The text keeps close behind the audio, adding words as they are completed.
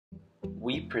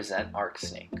We present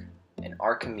ARCSnake, an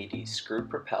Archimedes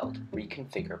screw-propelled,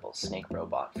 reconfigurable snake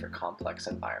robot for complex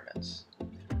environments.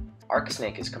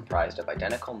 ARCSnake is comprised of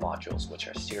identical modules which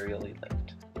are serially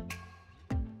linked.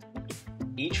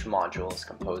 Each module is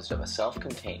composed of a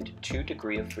self-contained 2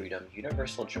 degree of freedom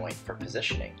universal joint for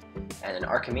positioning and an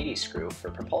Archimedes screw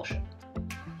for propulsion.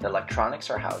 The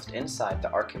electronics are housed inside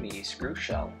the Archimedes screw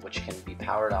shell, which can be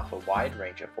powered off a wide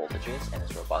range of voltages and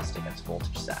is robust against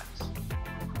voltage sags.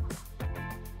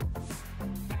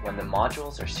 When the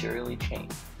modules are serially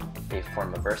chained, they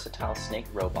form a versatile snake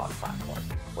robot platform,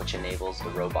 which enables the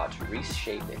robot to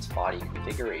reshape its body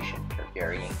configuration for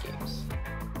varying games.